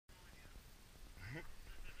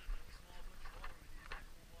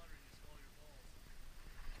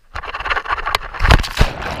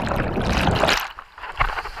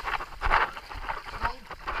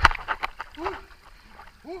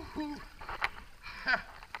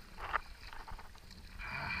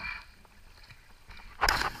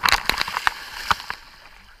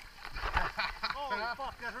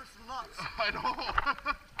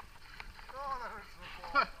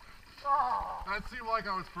seem like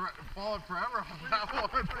I was falling forever on that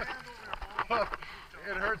one.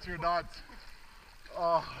 It hurts your nuts.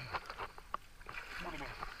 Oh. Come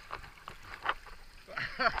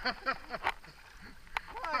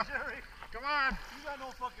on, Jerry. Come on. You got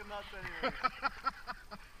no fucking nuts anyway.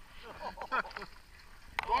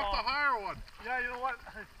 Go up the higher one. Yeah, you know what?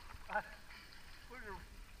 I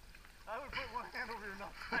would put one hand over your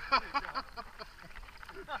nuts.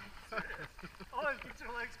 Oh, get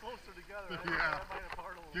your legs closer together. Yeah. That might have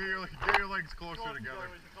part a little Get your legs closer together.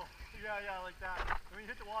 Yeah, like that. When you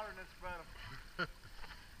hit the water and then spread them.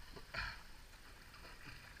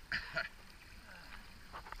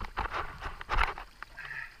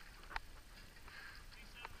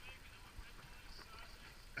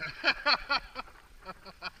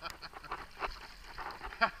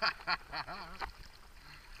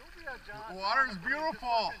 Don't be that John. Water's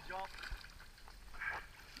beautiful.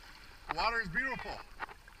 Water's beautiful.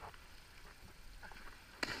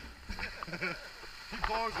 He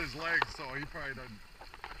closed his legs, so he probably doesn't.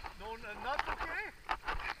 No nuts, okay?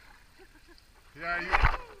 Yeah, you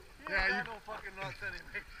got no fucking nuts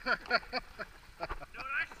anyway. Know what I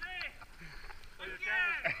say? So your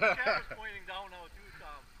camera's pointing down now too,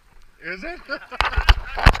 Tom. Is it? Yeah.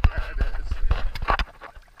 Yeah, it is.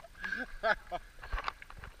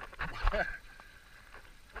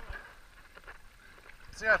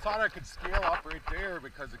 See, I thought I could scale up right there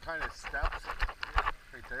because it kind of steps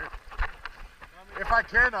right there. If I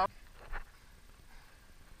can, up.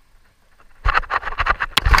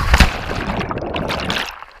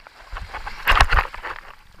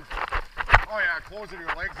 Oh yeah, closing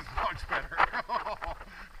your legs is much better.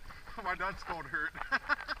 My nuts don't hurt.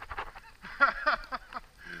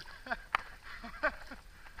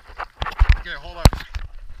 Okay, hold on.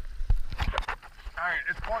 Alright,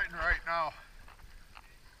 it's pointing right now.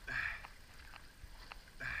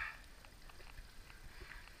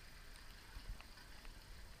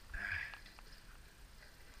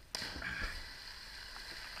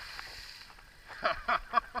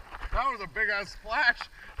 That was a big ass splash.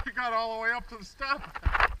 He got all the way up to the step.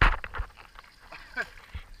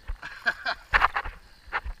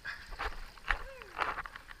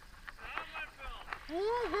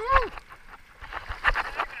 Woohoo!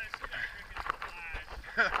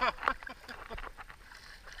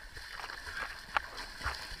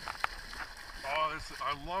 Oh, I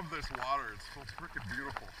love this water. It's so freaking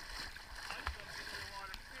beautiful.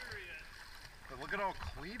 But look at how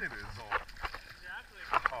clean it is, though. Exactly.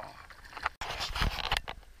 Oh.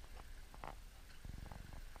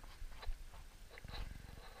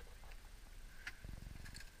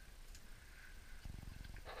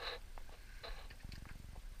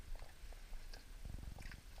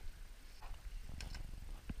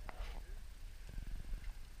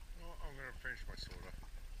 Well, I'm gonna finish my soda.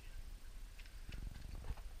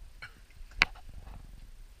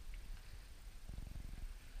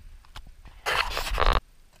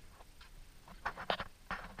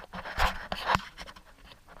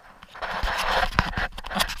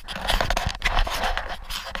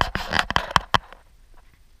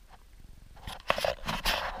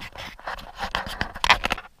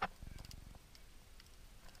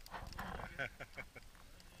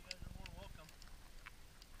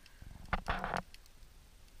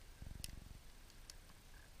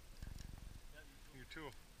 You too.